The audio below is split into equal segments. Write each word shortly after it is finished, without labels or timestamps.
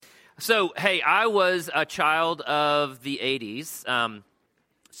So, hey, I was a child of the 80s,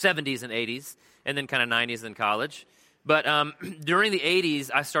 70s and 80s, and then kind of 90s in college. But during the 80s,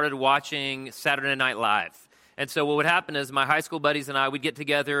 I started watching Saturday Night Live. And so what would happen is my high school buddies and I would get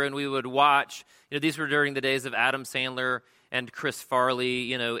together and we would watch, these were during the days of Adam Sandler and Chris Farley,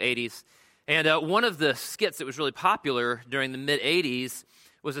 80s. And one of the skits that was really popular during the mid-80s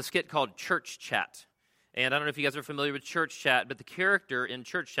was a skit called Church Chat. And I don't know if you guys are familiar with Church Chat, but the character in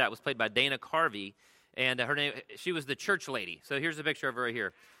Church Chat was played by Dana Carvey, and her name, she was the church lady. So here's a picture of her right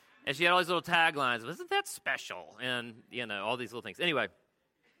here. And she had all these little taglines, "Isn't that special?" And, all these little things. Anyway,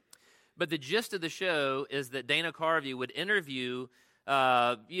 but the gist of the show is that Dana Carvey would interview,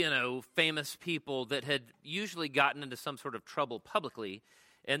 famous people that had usually gotten into some sort of trouble publicly.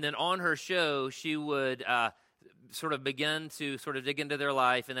 And then on her show, she would sort of begin to sort of dig into their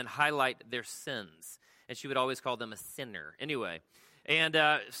life and then highlight their sins. And she would always call them a sinner. Anyway, and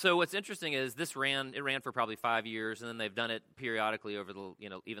so what's interesting is it ran for probably 5 years, and then they've done it periodically over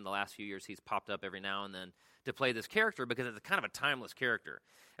the, even the last few years. He's popped up every now and then to play this character because it's kind of a timeless character.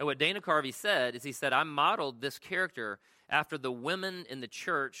 And what Dana Carvey said is he said, I modeled this character after the women in the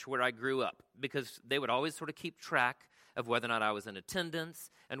church where I grew up because they would always sort of keep track of whether or not I was in attendance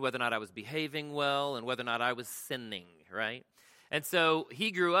and whether or not I was behaving well and whether or not I was sinning, right? And so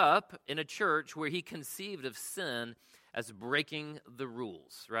he grew up in a church where he conceived of sin as breaking the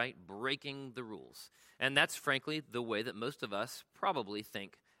rules, right? Breaking the rules. And that's frankly the way that most of us probably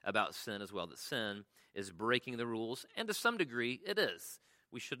think about sin as well, that sin is breaking the rules, and to some degree it is.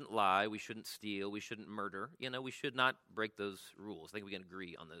 We shouldn't lie, we shouldn't steal, we shouldn't murder, we should not break those rules. I think we can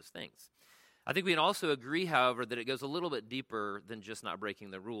agree on those things. I think we can also agree, however, that it goes a little bit deeper than just not breaking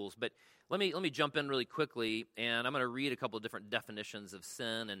the rules. But let me jump in really quickly, and I'm going to read a couple of different definitions of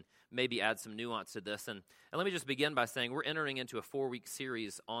sin and maybe add some nuance to this. And let me just begin by saying we're entering into a 4-week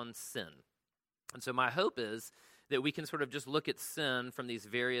series on sin. And so my hope is that we can sort of just look at sin from these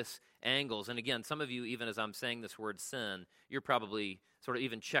various angles. And again, some of you, even as I'm saying this word sin, you're probably sort of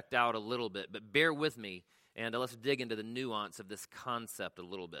even checked out a little bit. But bear with me. And let's dig into the nuance of this concept a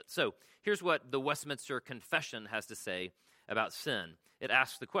little bit. So here's what the Westminster Confession has to say about sin. It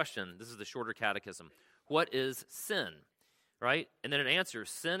asks the question, this is the shorter catechism, what is sin, right? And then it answers,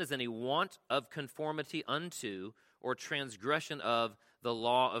 sin is any want of conformity unto or transgression of the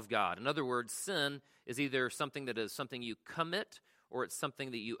law of God. In other words, sin is either something that is something you commit or it's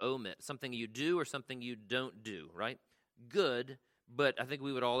something that you omit, something you do or something you don't do, right? Good, but I think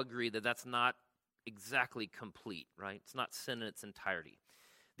we would all agree that that's not exactly complete, right? It's not sin in its entirety.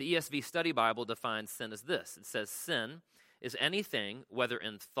 The ESV Study Bible defines sin as this. It says sin is anything, whether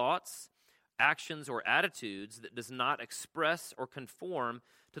in thoughts, actions, or attitudes, that does not express or conform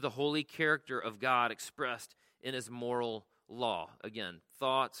to the holy character of God expressed in his moral law. Again,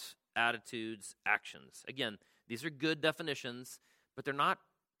 thoughts, attitudes, actions. Again, these are good definitions, but they're not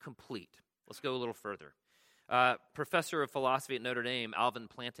complete. Let's go a little further. Professor of philosophy at Notre Dame, Alvin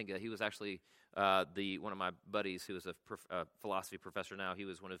Plantinga, he was actually one of my buddies who is a philosophy professor now, he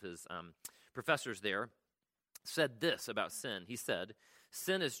was one of his professors there, said this about sin. He said,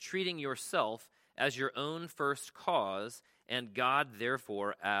 sin is treating yourself as your own first cause and God,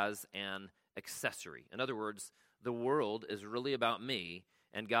 therefore, as an accessory. In other words, the world is really about me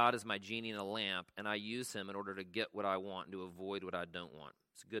and God is my genie in a lamp and I use him in order to get what I want and to avoid what I don't want.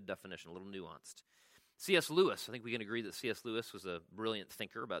 It's a good definition, a little nuanced. C.S. Lewis, I think we can agree that C.S. Lewis was a brilliant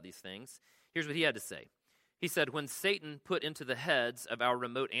thinker about these things. Here's what he had to say. He said, when Satan put into the heads of our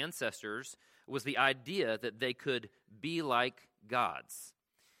remote ancestors was the idea that they could be like gods,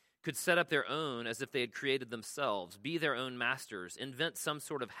 could set up their own as if they had created themselves, be their own masters, invent some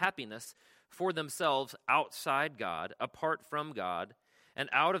sort of happiness for themselves outside God, apart from God, and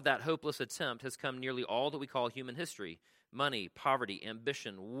out of that hopeless attempt has come nearly all that we call human history: money, poverty,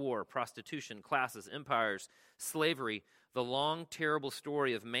 ambition, war, prostitution, classes, empires, slavery, the long, terrible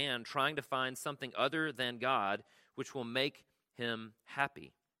story of man trying to find something other than God which will make him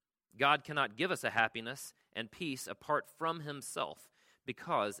happy. God cannot give us a happiness and peace apart from himself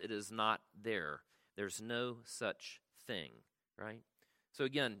because it is not there. There's no such thing, right? So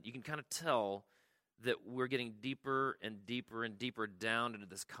again, you can kind of tell that we're getting deeper and deeper and deeper down into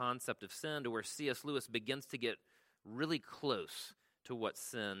this concept of sin to where C.S. Lewis begins to get really close to what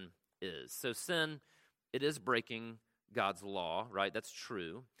sin is. So sin, it is breaking God's law, right? That's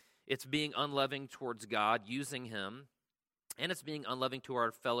true. It's being unloving towards God, using him, and it's being unloving to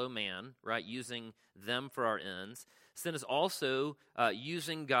our fellow man, right? Using them for our ends. Sin is also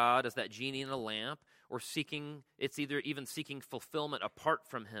using God as that genie in a lamp, or it's either even seeking fulfillment apart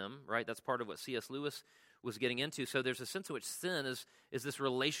from him, right? That's part of what C.S. Lewis was getting into. So there's a sense in which sin is this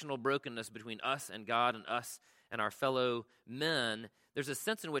relational brokenness between us and God and us and our fellow men. There's a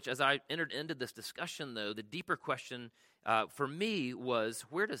sense in which, as I entered into this discussion, though, the deeper question for me was,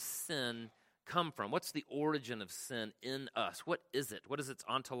 where does sin come from? What's the origin of sin in us? What is it? What is its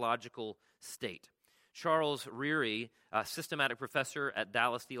ontological state? Charles Ryrie, a systematic professor at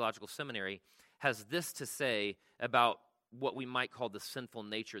Dallas Theological Seminary, has this to say about what we might call the sinful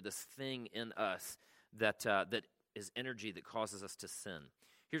nature, this thing in us that is energy that causes us to sin.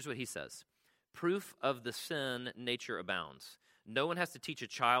 Here's what he says. Proof of the sin nature abounds. No one has to teach a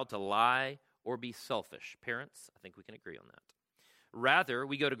child to lie or be selfish. Parents, I think we can agree on that. Rather,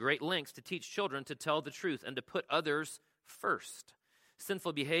 we go to great lengths to teach children to tell the truth and to put others first.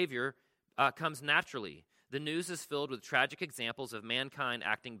 Sinful behavior comes naturally. The news is filled with tragic examples of mankind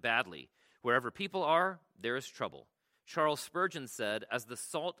acting badly. Wherever people are, there is trouble. Charles Spurgeon said, as the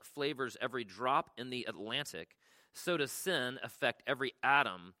salt flavors every drop in the Atlantic, so does sin affect every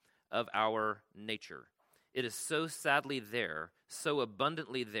atom of our nature. It is so sadly there, so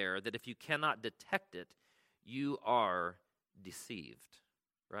abundantly there, that if you cannot detect it, you are deceived,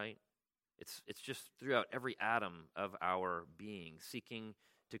 right? It's just throughout every atom of our being, seeking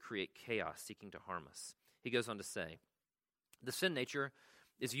to create chaos, seeking to harm us. He goes on to say, the sin nature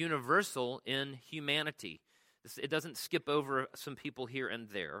is universal in humanity. It doesn't skip over some people here and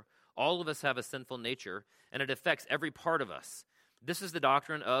there. All of us have a sinful nature, and it affects every part of us. This is the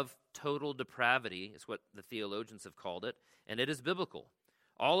doctrine of total depravity, is what the theologians have called it, and it is biblical.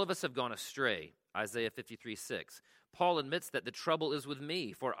 All of us have gone astray, Isaiah 53:6. Paul admits that the trouble is with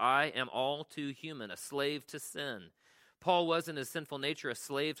me, for I am all too human, a slave to sin. Paul was in his sinful nature a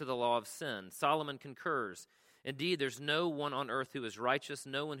slave to the law of sin. Solomon concurs. Indeed, there's no one on earth who is righteous,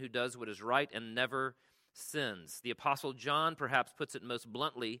 no one who does what is right and never sins. The Apostle John perhaps puts it most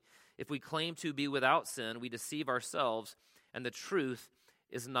bluntly, if we claim to be without sin, we deceive ourselves, and the truth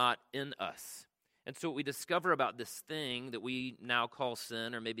is not in us. And so what we discover about this thing that we now call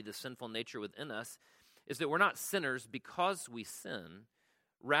sin, or maybe the sinful nature within us, is that we're not sinners because we sin.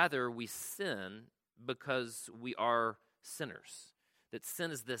 Rather, we sin because we are sinners. That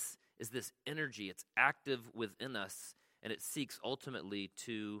sin is this energy. It's active within us, and it seeks ultimately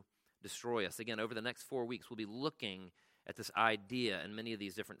to destroy us. Again, over the next 4 weeks, we'll be looking at this idea and many of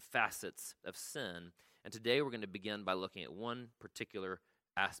these different facets of sin. And today we're going to begin by looking at one particular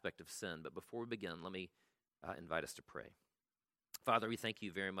aspect of sin. But before we begin, let me invite us to pray. Father, we thank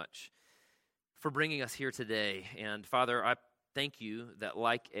you very much for bringing us here today. And Father, I thank you that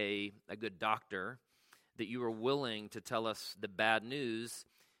like a good doctor, that you are willing to tell us the bad news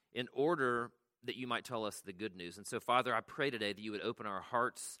in order that you might tell us the good news. And so, Father, I pray today that you would open our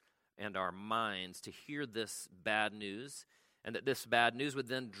hearts and our minds to hear this bad news, and that this bad news would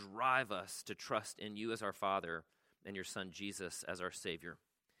then drive us to trust in you as our Father and your Son, Jesus, as our Savior.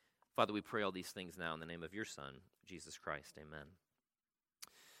 Father, we pray all these things now in the name of your Son, Jesus Christ. Amen.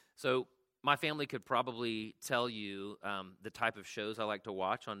 So, my family could probably tell you the type of shows I like to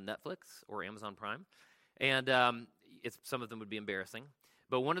watch on Netflix or Amazon Prime, and some of them would be embarrassing.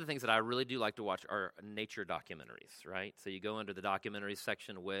 But one of the things that I really do like to watch are nature documentaries, right? So you go into the documentaries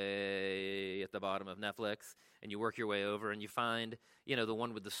section way at the bottom of Netflix, and you work your way over, and you find, the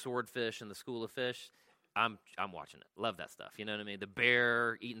one with the swordfish and the school of fish. I'm watching it. Love that stuff. You know what I mean? The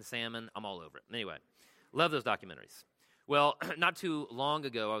bear eating salmon. I'm all over it. Anyway, love those documentaries. Well, not too long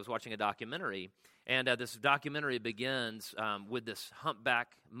ago, I was watching a documentary, and this documentary begins with this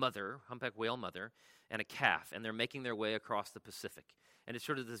humpback whale mother, and a calf, and they're making their way across the Pacific. And it's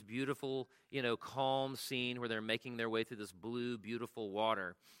sort of this beautiful, calm scene where they're making their way through this blue, beautiful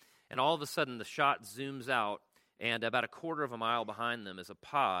water. And all of a sudden, the shot zooms out, and about a quarter of a mile behind them is a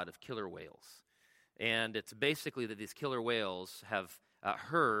pod of killer whales. And it's basically that these killer whales have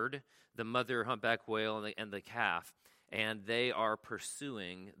heard the mother humpback whale and the calf, and they are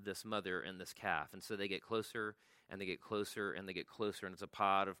pursuing this mother and this calf. And so they get closer, and they get closer, and they get closer, and it's a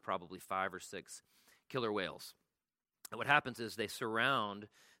pod of probably 5 or 6 killer whales. And what happens is they surround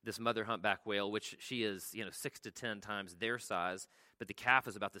this mother humpback whale, which she is, 6 to 10 times their size, but the calf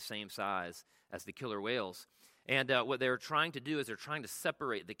is about the same size as the killer whales. And what they're trying to do is they're trying to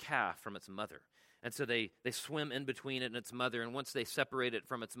separate the calf from its mother. And so they swim in between it and its mother, and once they separate it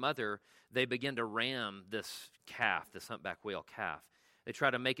from its mother, they begin to ram this calf, this humpback whale calf. They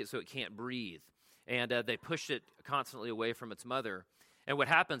try to make it so it can't breathe, and they push it constantly away from its mother. And what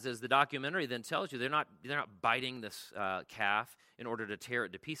happens is the documentary then tells you they're not biting this calf in order to tear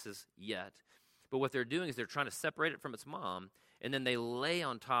it to pieces yet. But what they're doing is they're trying to separate it from its mom, and then they lay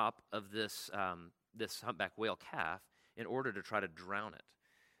on top of this humpback whale calf in order to try to drown it.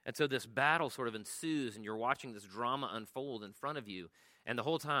 And so this battle sort of ensues, and you're watching this drama unfold in front of you. And the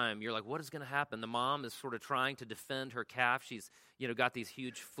whole time, you're like, what is going to happen? The mom is sort of trying to defend her calf. She's, got these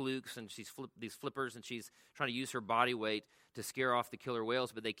huge flukes, and she's these flippers, and she's trying to use her body weight to scare off the killer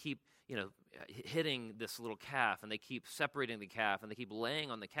whales. But they keep, hitting this little calf, and they keep separating the calf, and they keep laying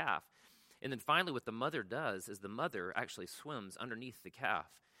on the calf. And then finally, what the mother does is the mother actually swims underneath the calf,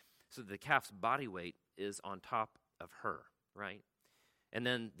 so the calf's body weight is on top of her, right? And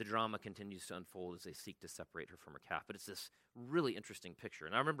then the drama continues to unfold as they seek to separate her from her calf. But it's this really interesting picture.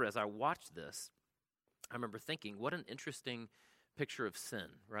 And I remember as I watched this, I remember thinking, what an interesting picture of sin,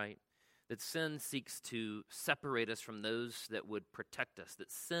 right? That sin seeks to separate us from those that would protect us.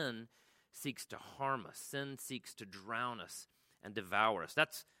 That sin seeks to harm us. Sin seeks to drown us and devour us.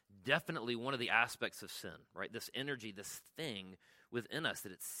 That's definitely one of the aspects of sin, right? This energy, this thing within us,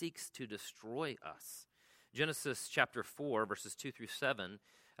 that it seeks to destroy us. Genesis chapter 4, verses 2 through 7,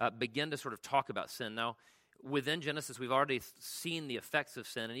 begin to sort of talk about sin. Now, within Genesis, we've already seen the effects of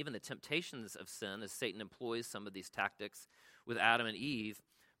sin and even the temptations of sin as Satan employs some of these tactics with Adam and Eve.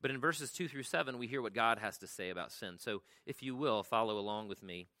 But in verses 2 through 7, we hear what God has to say about sin. So if you will, follow along with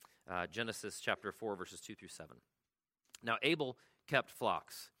me. Genesis chapter 4, verses 2 through 7. Now, Abel kept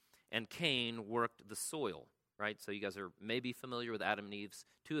flocks, and Cain worked the soil, right? So you guys are maybe familiar with Adam and Eve's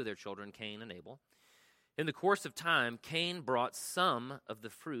two of their children, Cain and Abel. In the course of time, Cain brought some of the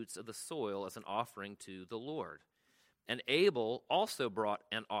fruits of the soil as an offering to the Lord. And Abel also brought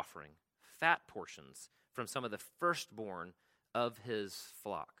an offering, fat portions from some of the firstborn of his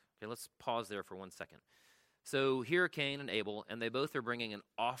flock. Okay, let's pause there for 1 second. So here are Cain and Abel, and they both are bringing an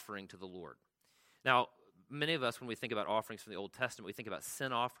offering to the Lord. Now, many of us, when we think about offerings from the Old Testament, we think about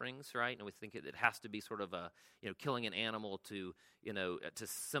sin offerings, right? And we think it has to be sort of a, killing an animal to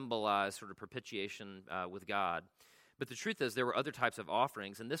symbolize sort of propitiation with God. But the truth is there were other types of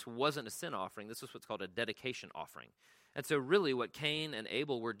offerings, and this wasn't a sin offering. This was what's called a dedication offering. And so really what Cain and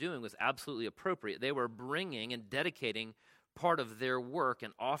Abel were doing was absolutely appropriate. They were bringing and dedicating part of their work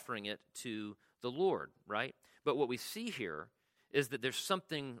and offering it to the Lord, right? But what we see here is that there's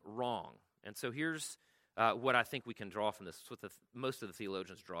something wrong. And so here's what I think we can draw from this, what most of the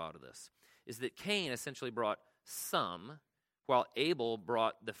theologians draw out of this, is that Cain essentially brought some, while Abel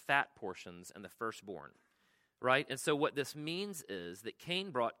brought the fat portions and the firstborn, right? And so what this means is that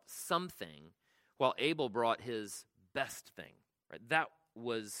Cain brought something, while Abel brought his best thing, right? That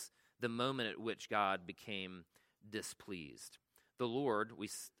was the moment at which God became displeased. The Lord, we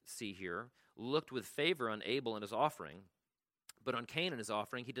see here, looked with favor on Abel and his offering, but on Cain and his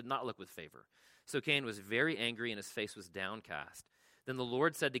offering, he did not look with favor. So Cain was very angry, and his face was downcast. Then the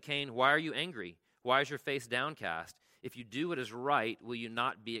Lord said to Cain, "Why are you angry? Why is your face downcast? If you do what is right, will you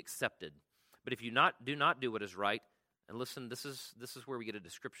not be accepted? But if you do not do what is right," and listen, this is where we get a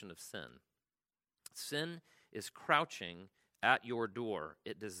description of sin. Sin is crouching at your door.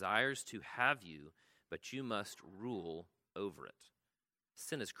 It desires to have you, but you must rule over it.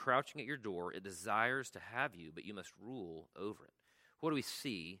 Sin is crouching at your door. It desires to have you, but you must rule over it. What do we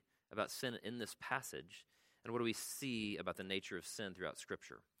see about sin in this passage, and what do we see about the nature of sin throughout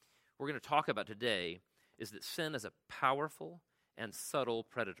Scripture? What we're going to talk about today is that sin is a powerful and subtle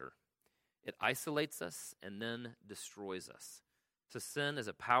predator. It isolates us and then destroys us. So sin is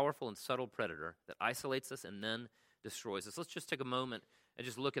a powerful and subtle predator that isolates us and then destroys us. Let's just take a moment and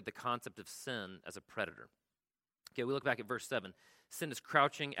just look at the concept of sin as a predator. Okay, we look back at verse 7. Sin is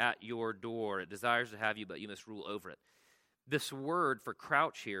crouching at your door. It desires to have you, but you must rule over it. This word for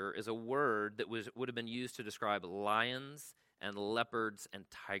crouch here is a word that would have been used to describe lions and leopards and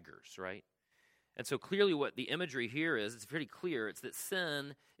tigers, right? And so clearly what the imagery here is, it's pretty clear, it's that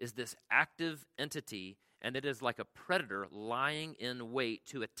sin is this active entity, and it is like a predator lying in wait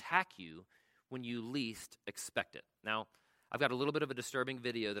to attack you when you least expect it. Now, I've got a little bit of a disturbing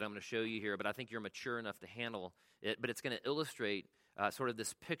video that I'm going to show you here, but I think you're mature enough to handle it. But it's going to illustrate sort of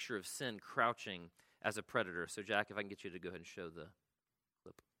this picture of sin crouching as a predator. So, Jack, if I can get you to go ahead and show the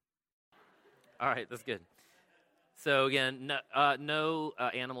clip. All right, that's good. So, again, no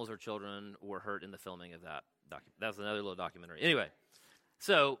animals or children were hurt in the filming of that. That was another little documentary. Anyway,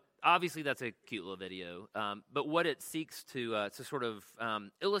 so obviously that's a cute little video. But what it seeks to sort of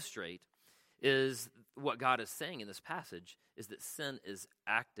illustrate is what God is saying in this passage is that sin is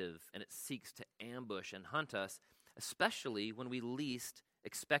active and it seeks to ambush and hunt us, especially when we least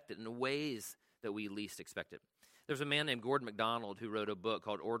expect it, in ways that we least expect it. There's a man named Gordon MacDonald who wrote a book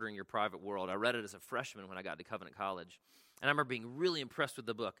called Ordering Your Private World. I read it as a freshman when I got to Covenant College, and I remember being really impressed with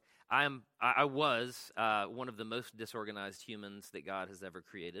the book. I was one of the most disorganized humans that God has ever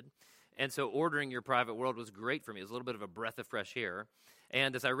created, And so Ordering Your Private World was great for me. It was a little bit of a breath of fresh air.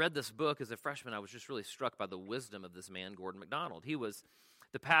 And as I read this book as a freshman, I was just really struck by the wisdom of this man, Gordon MacDonald. He was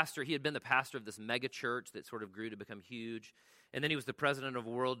the pastor. He had been the pastor of this mega church that sort of grew to become huge. And then he was the president of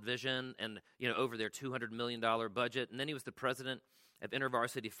World Vision and, over their $200 million budget. And then he was the president of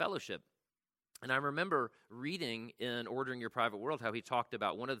InterVarsity Fellowship. And I remember reading in Ordering Your Private World how he talked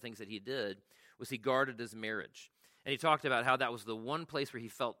about one of the things that he did was he guarded his marriage. And he talked about how that was the one place where he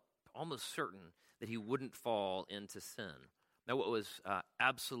felt almost certain that he wouldn't fall into sin. Now, what was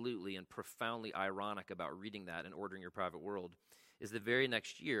absolutely and profoundly ironic about reading that in Ordering Your Private World is the very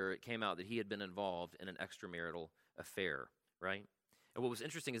next year it came out that he had been involved in an extramarital affair, right? And what was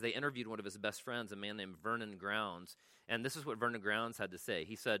interesting is they interviewed one of his best friends, a man named Vernon Grounds, and this is what Vernon Grounds had to say.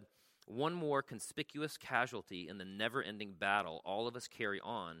 He said, "One more conspicuous casualty in the never-ending battle all of us carry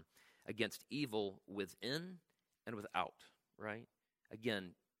on against evil within and without," right?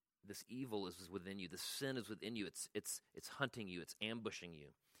 Again, this evil is within you. The sin is within you. It's hunting you. It's ambushing you.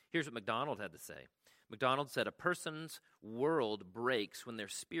 Here's what MacDonald had to say. MacDonald said, "A person's world breaks when their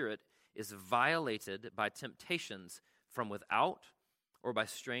spirit is violated by temptations from without or by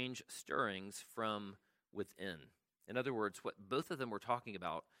strange stirrings from within." In other words, what both of them were talking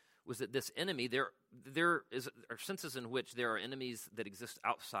about was that this enemy, there are senses in which there are enemies that exist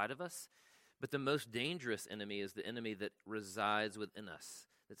outside of us, but the most dangerous enemy is the enemy that resides within us.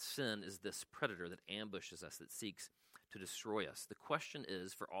 That sin is this predator that ambushes us, that seeks to destroy us. The question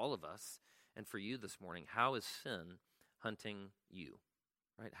is, for all of us and for you this morning, how is sin hunting you?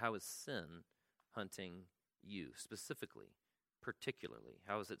 Right? How is sin hunting you specifically, particularly?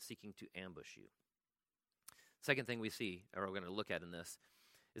 How is it seeking to ambush you? Second thing we see, or we're going to look at in this,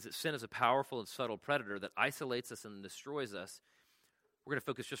 is that sin is a powerful and subtle predator that isolates us and destroys us. We're going to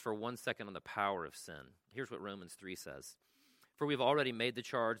focus just for 1 second on the power of sin. Here's what Romans 3 says. "For we've already made the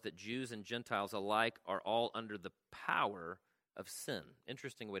charge that Jews and Gentiles alike are all under the power of sin."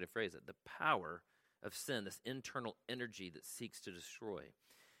 Interesting way to phrase it. The power of sin, this internal energy that seeks to destroy.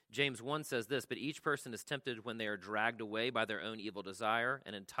 James 1 says this, "But each person is tempted when they are dragged away by their own evil desire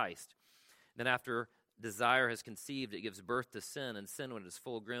and enticed. Then after desire has conceived, it gives birth to sin, and sin, when it is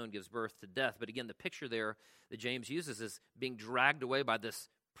full grown, gives birth to death." But again, the picture there that James uses is being dragged away by this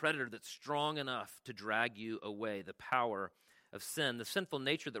predator that's strong enough to drag you away, the power of sin. The sinful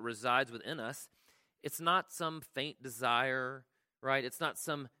nature that resides within us, it's not some faint desire, right? It's not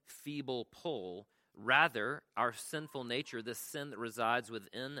some feeble pull. Rather, our sinful nature, this sin that resides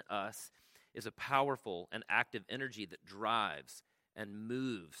within us, is a powerful and active energy that drives and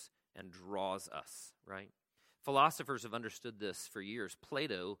moves and draws us, right? Philosophers have understood this for years.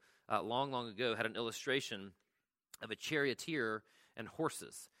 Plato, long ago, had an illustration of a charioteer and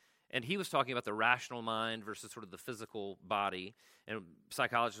horses. And he was talking about the rational mind versus sort of the physical body. And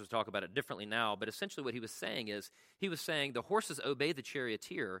psychologists talk about it differently now. But essentially what he was saying is, he was saying the horses obey the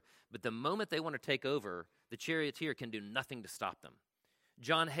charioteer, but the moment they want to take over, the charioteer can do nothing to stop them.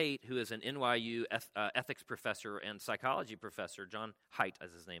 John Haidt, who is an NYU ethics professor and psychology professor, John Haidt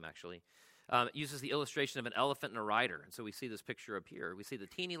is his name actually, uses the illustration of an elephant and a rider. And so we see this picture up here. We see the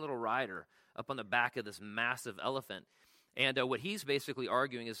teeny little rider up on the back of this massive elephant. And what he's basically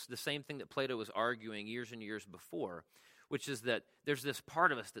arguing is the same thing that Plato was arguing years and years before, which is that there's this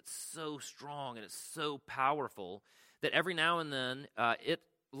part of us that's so strong and it's so powerful that every now and then it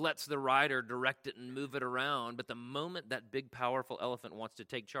lets the rider direct it and move it around. But the moment that big, powerful elephant wants to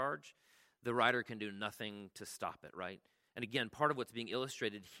take charge, the rider can do nothing to stop it, right? And again, part of what's being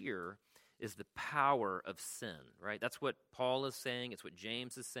illustrated here is the power of sin, right? That's what Paul is saying. It's what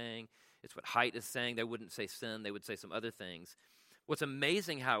James is saying. It's what Haidt is saying. They wouldn't say sin. They would say some other things. What's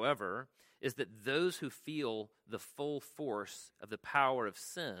amazing, however, is that those who feel the full force of the power of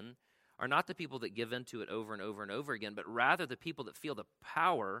sin are not the people that give into it over and over and over again, but rather the people that feel the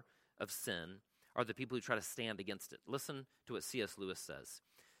power of sin are the people who try to stand against it. Listen to what C.S. Lewis says.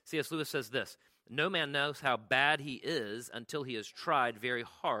 C.S. Lewis says this, "No man knows how bad he is until he has tried very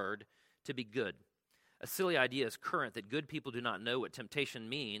hard to be good. A silly idea is current that good people do not know what temptation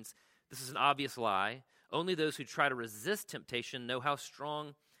means. This is an obvious lie. Only those who try to resist temptation know how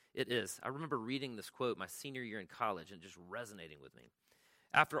strong it is." I remember reading this quote my senior year in college and just resonating with me.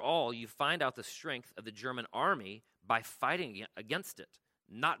 "After all, you find out the strength of the German army by fighting against it,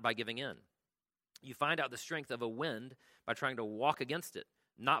 not by giving in. You find out the strength of a wind by trying to walk against it,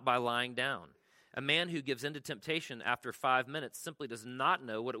 not by lying down. A man who gives in to temptation after 5 minutes simply does not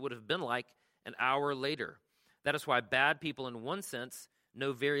know what it would have been like an hour later. That is why bad people, in one sense,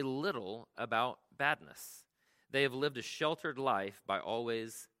 know very little about badness. They have lived a sheltered life by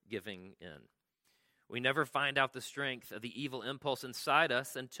always giving in." We never find out the strength of the evil impulse inside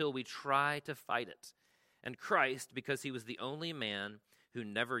us until we try to fight it. And Christ, because he was the only man who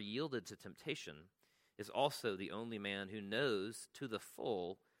never yielded to temptation, is also the only man who knows to the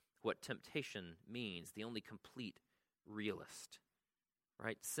full what temptation means, the only complete realist.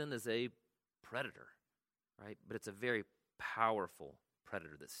 Right? Sin is a predator, right? But it's a very powerful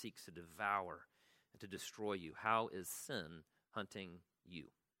predator that seeks to devour and to destroy you. How is sin hunting you?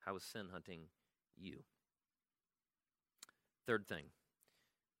 How is sin hunting you? Third thing,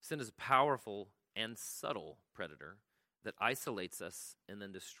 sin is a powerful and subtle predator that isolates us and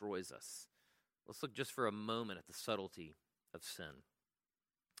then destroys us. Let's look just for a moment at the subtlety of sin.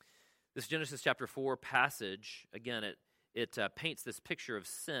 This Genesis chapter 4 passage, again, it paints this picture of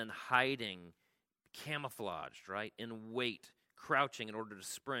sin hiding, camouflaged, right, in wait, crouching in order to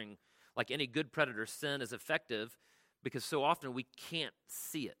spring. Like any good predator, sin is effective because so often we can't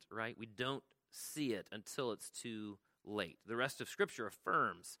see it, right? We don't see it until it's too late. The rest of Scripture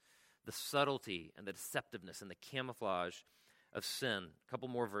affirms the subtlety and the deceptiveness and the camouflage of sin. A couple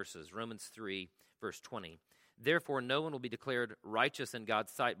more verses. Romans 3, verse 20. Therefore, no one will be declared righteous in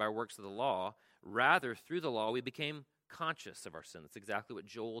God's sight by works of the law. Rather, through the law, we became conscious of our sin. That's exactly what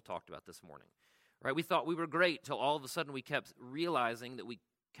Joel talked about this morning. Right? We thought we were great till all of a sudden we kept realizing that we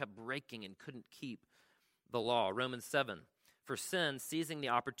kept breaking and couldn't keep the law. Romans 7. For sin, seizing the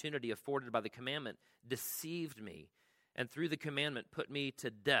opportunity afforded by the commandment, deceived me, and through the commandment put me to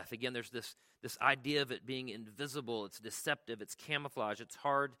death. Again, there's this idea of it being invisible. It's deceptive. It's camouflage. It's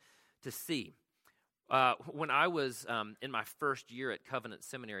hard to see. When I was in my first year at Covenant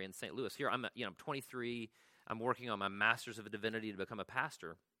Seminary in St. Louis, here I'm 23. I'm working on my Master's of Divinity to become a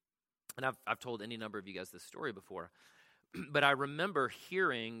pastor. And I've told any number of you guys this story before. But I remember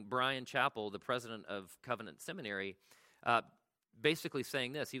hearing Brian Chappell, the president of Covenant Seminary, basically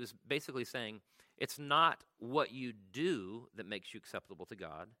saying this. He was basically saying, it's not what you do that makes you acceptable to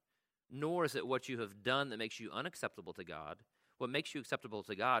God, nor is it what you have done that makes you unacceptable to God. What makes you acceptable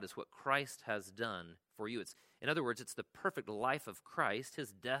to God is what Christ has done for you. In other words, it's the perfect life of Christ,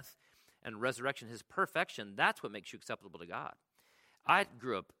 his death and resurrection, his perfection. That's what makes you acceptable to God. I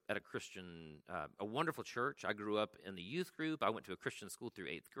grew up at a wonderful church. I grew up in the youth group. I went to a Christian school through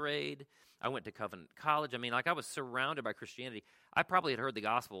 8th grade. I went to Covenant College. I was surrounded by Christianity. I probably had heard the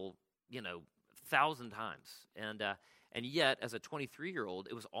gospel, 1,000 times. And yet, as a 23-year-old,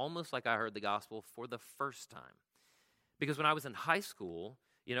 it was almost like I heard the gospel for the first time. Because when I was in high school,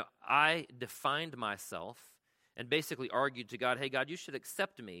 I defined myself and basically argued to God, hey, God, you should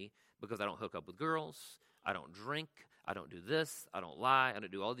accept me because I don't hook up with girls, I don't drink, I don't do this, I don't lie, I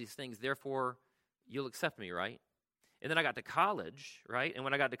don't do all these things. Therefore, you'll accept me, right? And then I got to college, right? And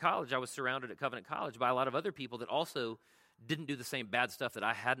when I got to college, I was surrounded at Covenant College by a lot of other people that also didn't do the same bad stuff that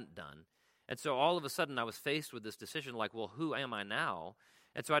I hadn't done. And so all of a sudden, I was faced with this decision like, well, who am I now?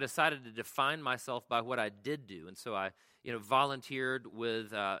 And so I decided to define myself by what I did do. And so I volunteered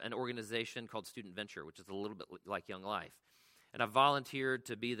with an organization called Student Venture, which is a little bit like Young Life. And I volunteered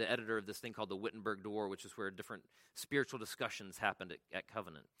to be the editor of this thing called the Wittenberg Door, which is where different spiritual discussions happened at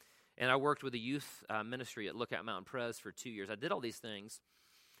Covenant. And I worked with a youth ministry at Lookout Mountain Pres for 2 years. I did all these things.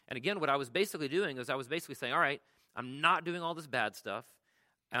 And again, what I was basically doing is I was basically saying, all right, I'm not doing all this bad stuff.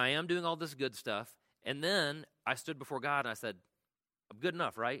 I am doing all this good stuff. And then I stood before God and I said, I'm good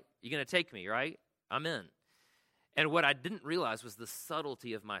enough, right? You're going to take me, right? I'm in. And what I didn't realize was the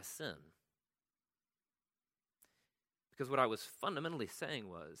subtlety of my sin. Because what I was fundamentally saying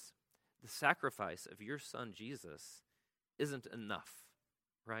was, the sacrifice of your son Jesus isn't enough,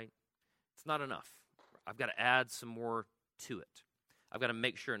 right? It's not enough. I've got to add some more to it. I've got to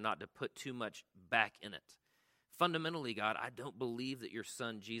make sure not to put too much back in it. Fundamentally, God, I don't believe that your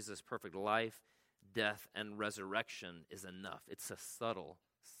son Jesus' perfect life, death, and resurrection is enough. It's a subtle,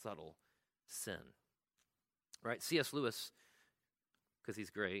 subtle sin. Right? C.S. Lewis, because he's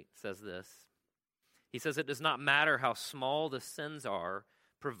great, says this. He says, it does not matter how small the sins are,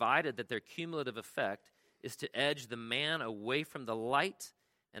 provided that their cumulative effect is to edge the man away from the light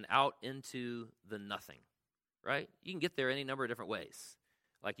and out into the nothing. Right? You can get there any number of different ways.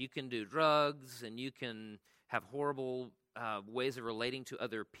 Like you can do drugs, and you can have horrible ways of relating to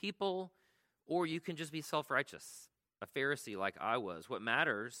other people, or you can just be self-righteous, a Pharisee like I was. What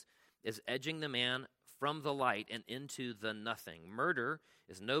matters is edging the man from the light and into the nothing. Murder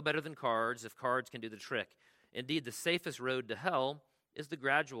is no better than cards if cards can do the trick. Indeed, the safest road to hell is the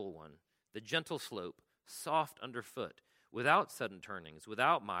gradual one, the gentle slope, soft underfoot, without sudden turnings,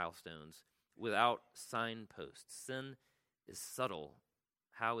 without milestones, without signposts. Sin is subtle.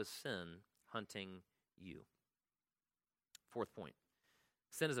 How is sin hunting you? Fourth point.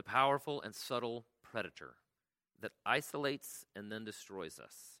 Sin is a powerful and subtle predator that isolates and then destroys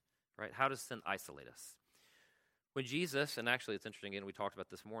us, right? How does sin isolate us? When Jesus, and actually it's interesting, again, we talked about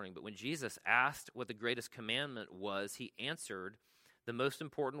this morning, but when Jesus asked what the greatest commandment was, he answered, the most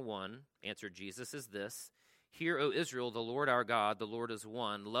important one, answered Jesus, is this: Hear, O Israel, the Lord our God, the Lord is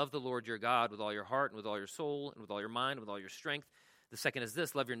one. Love the Lord your God with all your heart and with all your soul and with all your mind and with all your strength. The second is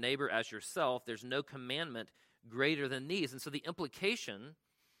this: love your neighbor as yourself. There's no commandment greater than these. And so the implication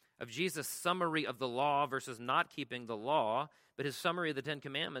of Jesus' summary of the law versus not keeping the law, but his summary of the Ten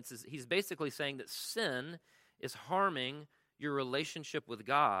Commandments, is he's basically saying that sin is harming your relationship with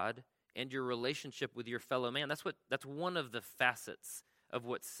God and your relationship with your fellow man. That's one of the facets of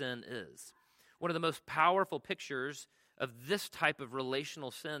what sin is. One of the most powerful pictures of this type of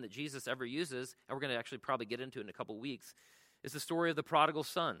relational sin that Jesus ever uses, and we're going to actually probably get into it in a couple weeks, is the story of the prodigal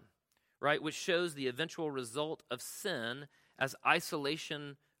son, right? Which shows the eventual result of sin as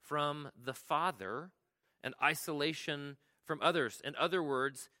isolation from the Father and isolation from others. In other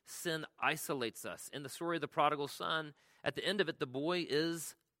words, sin isolates us. In the story of the prodigal son, at the end of it, the boy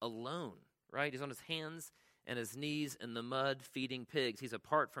is alone, right? He's on his hands and his knees in the mud feeding pigs. He's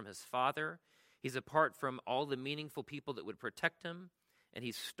apart from his father. He's apart from all the meaningful people that would protect him, and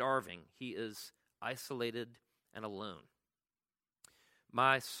he's starving. He is isolated and alone.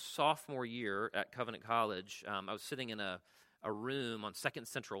 My sophomore year at Covenant College, I was sitting in a room on second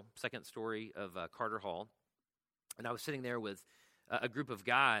story of Carter Hall, and I was sitting there with a group of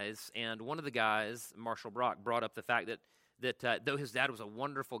guys, and one of the guys, Marshall Brock, brought up the fact that though his dad was a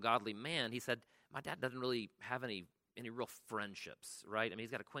wonderful, godly man, he said, my dad doesn't really have any real friendships, right? I mean,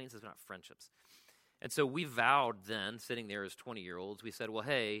 he's got acquaintances, but not friendships. And so we vowed then, sitting there as 20-year-olds, we said, well,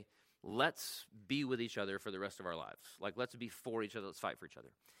 hey, let's be with each other for the rest of our lives. Like, let's be for each other, let's fight for each other.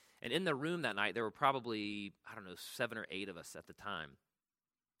 And in the room that night, there were probably, 7 or 8 of us at the time.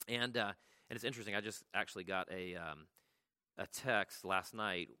 And it's interesting, I just actually got a text last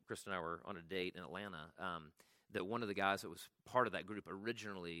night. Krista and I were on a date in Atlanta, that one of the guys that was part of that group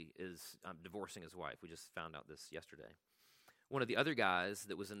originally is divorcing his wife. We just found out this yesterday. One of the other guys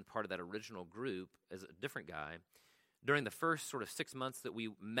that was in part of that original group is a different guy. During the first sort of 6 months that we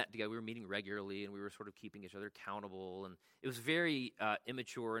met together, we were meeting regularly, and we were sort of keeping each other accountable. And it was very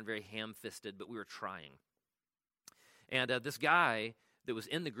immature and very ham-fisted, but we were trying. And this guy that was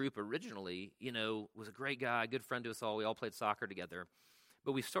in the group originally, was a great guy, good friend to us all. We all played soccer together.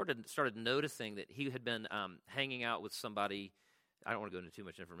 But we started noticing that he had been hanging out with somebody. I don't want to go into too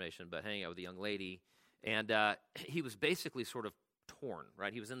much information, but hanging out with a young lady. And he was basically sort of torn,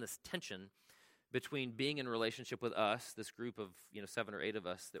 right? He was in this tension between being in relationship with us, this group of 7 or 8 of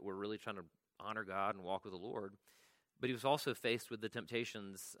us that were really trying to honor God and walk with the Lord. But he was also faced with the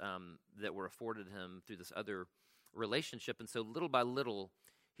temptations that were afforded him through this other relationship. And so little by little,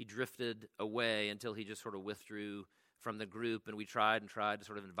 he drifted away until he just sort of withdrew from the group, and we tried to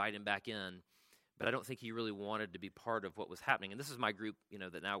sort of invite him back in. But I don't think he really wanted to be part of what was happening. And this is my group,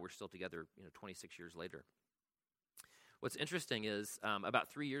 that now we're still together, 26 years later. What's interesting is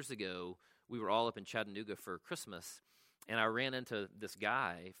about 3 years ago, we were all up in Chattanooga for Christmas, and I ran into this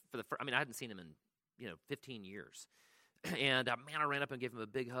guy I hadn't seen him in 15 years. And I ran up and gave him a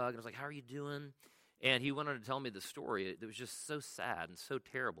big hug, and I was like, "How are you doing?" And he went on to tell me the story. It was just so sad and so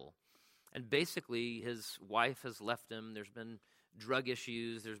terrible. And basically, his wife has left him. There's been drug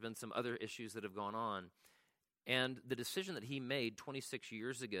issues. There's been some other issues that have gone on. And the decision that he made 26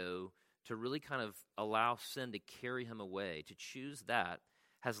 years ago to really kind of allow sin to carry him away, to choose that,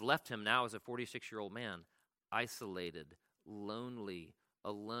 has left him now as a 46-year-old man isolated, lonely,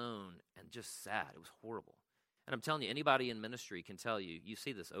 alone, and just sad. It was horrible. And I'm telling you, anybody in ministry can tell you, you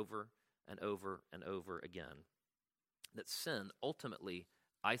see this over and over and over again, that sin ultimately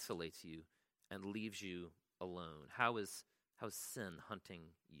isolates you and leaves you alone. How is sin hunting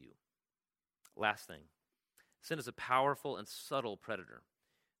you? Last thing, sin is a powerful and subtle predator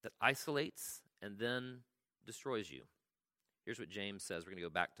that isolates and then destroys you. Here's what James says. We're going to go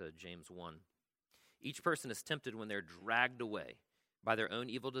back to James 1. Each person is tempted when they're dragged away by their own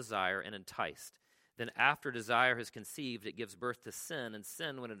evil desire and enticed. Then after desire has conceived, it gives birth to sin, and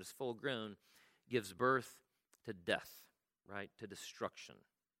sin, when it is full grown, gives birth to death, right, to destruction.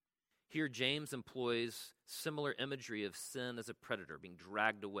 Here, James employs similar imagery of sin as a predator, being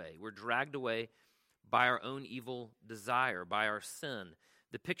dragged away. We're dragged away by our own evil desire, by our sin.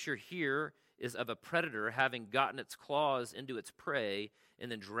 The picture here is of a predator having gotten its claws into its prey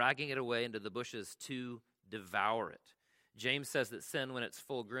and then dragging it away into the bushes to devour it. James says that sin, when it's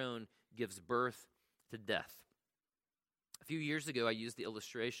full grown, gives birth to death. A few years ago, I used the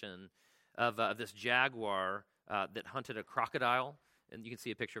illustration of this jaguar that hunted a crocodile, and you can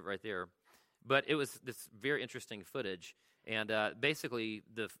see a picture of it right there. But it was this very interesting footage. And basically,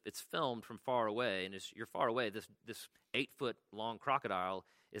 it's filmed from far away. And as you're far away, this 8-foot long crocodile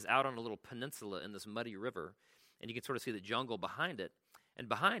is out on a little peninsula in this muddy river. And you can sort of see the jungle behind it. And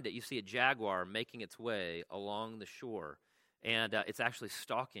behind it, you see a jaguar making its way along the shore. And it's actually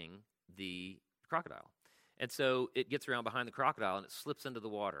stalking the crocodile. And so it gets around behind the crocodile and it slips into the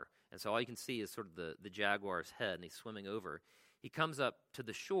water. And so all you can see is sort of the jaguar's head, and he's swimming over. He comes up to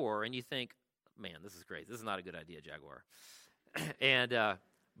the shore, and you think, man, this is great. This is not a good idea, jaguar.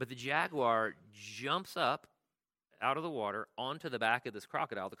 But the jaguar jumps up out of the water onto the back of this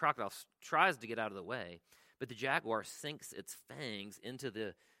crocodile. The crocodile tries to get out of the way, but the jaguar sinks its fangs into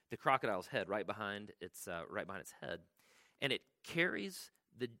the crocodile's head, right behind its head, and it carries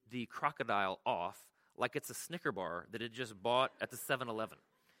the crocodile off like it's a Snicker bar that it just bought at the 7-Eleven.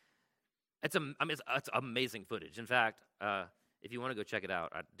 It's amazing footage. In fact, if you want to go check it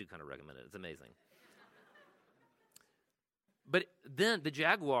out, I do kind of recommend it. It's amazing. But then the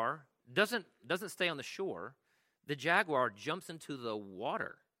jaguar doesn't stay on the shore. The jaguar jumps into the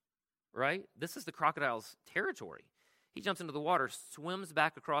water, right? This is the crocodile's territory. He jumps into the water, swims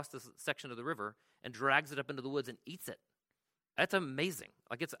back across this section of the river, and drags it up into the woods and eats it. That's amazing.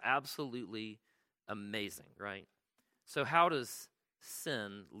 Like, it's absolutely amazing, right? So how does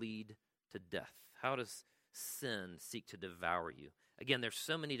sin lead to death? How does sin seek to devour you? Again, there's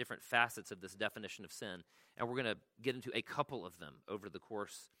so many different facets of this definition of sin, and we're going to get into a couple of them over the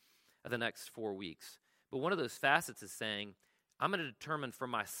course of the next 4 weeks. But one of those facets is saying, I'm going to determine for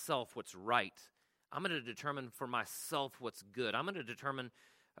myself what's right. I'm going to determine for myself what's good. I'm going to determine,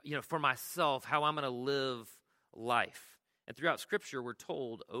 for myself how I'm going to live life. And throughout Scripture, we're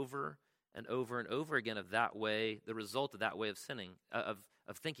told over and over and over again of that way, the result of that way of sinning, of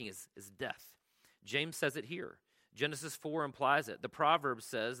thinking is death. James says it here. Genesis 4 implies it. The Proverbs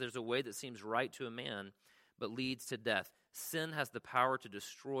says there's a way that seems right to a man, but leads to death. Sin has the power to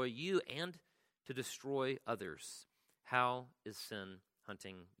destroy you and to destroy others. How is sin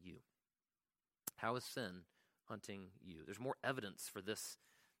hunting you? How is sin hunting you? There's more evidence for this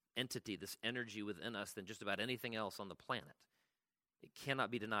entity, this energy within us than just about anything else on the planet. It cannot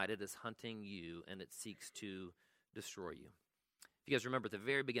be denied. It is hunting you, and it seeks to destroy you. If you guys remember at the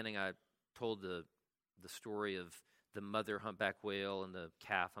very beginning, I told the story of the mother humpback whale and the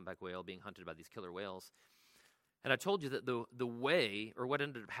calf humpback whale being hunted by these killer whales. And I told you that the way, or what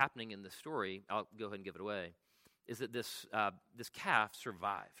ended up happening in the story, I'll go ahead and give it away, is that this calf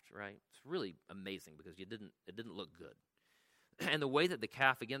survived, right? It's really amazing because it didn't look good. And the way that the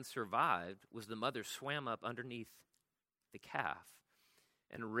calf again survived was the mother swam up underneath the calf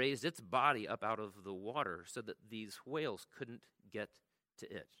and raised its body up out of the water so that these whales couldn't get to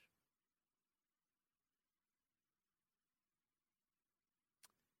it.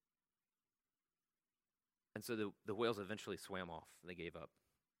 And so the whales eventually swam off. They gave up,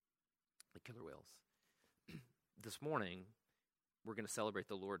 the killer whales. This morning, we're going to celebrate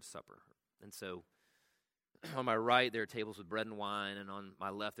the Lord's Supper. And so on my right, there are tables with bread and wine, and on my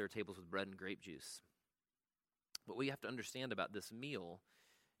left, there are tables with bread and grape juice. What we have to understand about this meal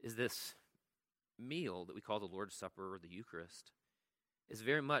is this meal that we call the Lord's Supper or the Eucharist is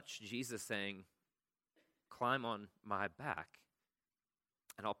very much Jesus saying, climb on my back,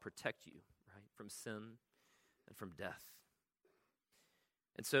 and I'll protect you, right, from sin and from death.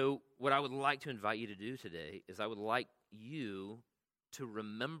 And so what I would like to invite you to do today is I would like you to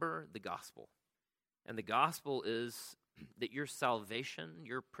remember the gospel. And the gospel is that your salvation,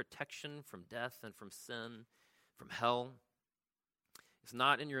 your protection from death and from sin, from hell, is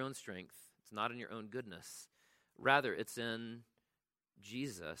not in your own strength. It's not in your own goodness. Rather, it's in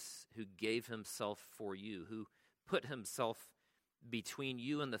Jesus who gave himself for you, who put himself between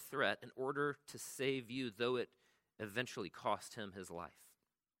you and the threat in order to save you, though it eventually cost him his life.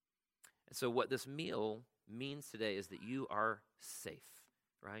 And so what this meal means today is that you are safe,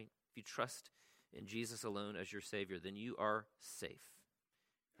 right? If you trust in Jesus alone as your Savior, then you are safe,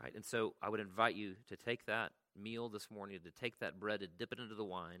 right? And so I would invite you to take that meal this morning, to take that bread and dip it into the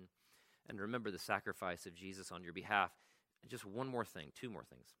wine, and remember the sacrifice of Jesus on your behalf. And just one more thing, two more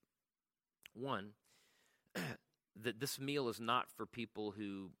things. One, that this meal is not for people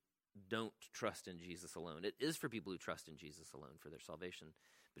who don't trust in Jesus alone. It is for people who trust in Jesus alone for their salvation,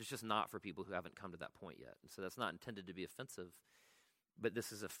 but it's just not for people who haven't come to that point yet. And so that's not intended to be offensive, but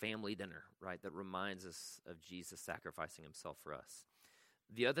this is a family dinner, right, that reminds us of Jesus sacrificing himself for us.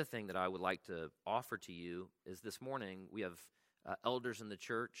 The other thing that I would like to offer to you is this morning we have elders in the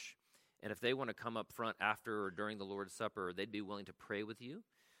church, and if they want to come up front after or during the Lord's Supper, they'd be willing to pray with you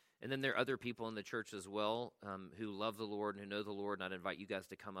And then there are other people in the church as well who love the Lord and who know the Lord, and I'd invite you guys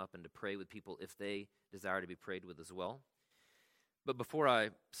to come up and to pray with people if they desire to be prayed with as well. But before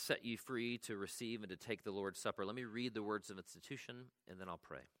I set you free to receive and to take the Lord's Supper, let me read the words of institution, and then I'll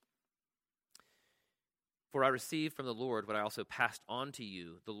pray. For I received from the Lord what I also passed on to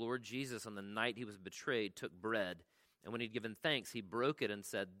you. The Lord Jesus, on the night he was betrayed, took bread, and when he'd given thanks, he broke it and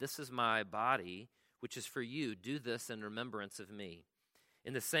said, "This is my body, which is for you. Do this in remembrance of me."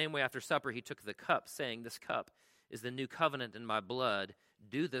 In the same way, after supper, he took the cup, saying, "This cup is the new covenant in my blood.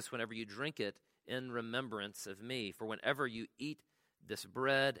 Do this whenever you drink it in remembrance of me. For whenever you eat this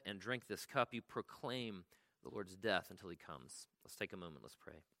bread and drink this cup, you proclaim the Lord's death until he comes." Let's take a moment. Let's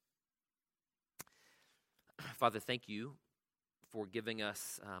pray. Father, thank you for giving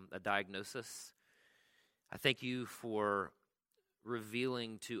us a diagnosis. I thank you for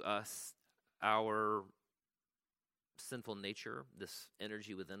revealing to us our sinful nature, this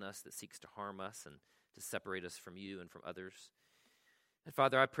energy within us that seeks to harm us and to separate us from you and from others. And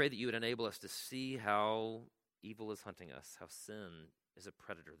Father, I pray that you would enable us to see how evil is hunting us, how sin is a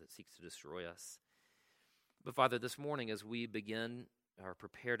predator that seeks to destroy us. But Father, this morning as we begin or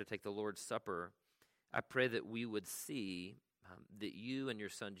prepare to take the Lord's Supper, I pray that we would see that you and your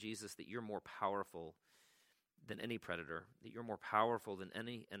Son Jesus, that you're more powerful than any predator, that you're more powerful than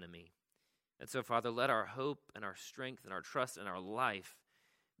any enemy. And so, Father, let our hope and our strength and our trust and our life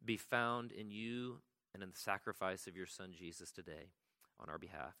be found in you and in the sacrifice of your Son Jesus today on our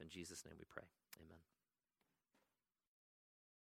behalf. In Jesus' name we pray. Amen.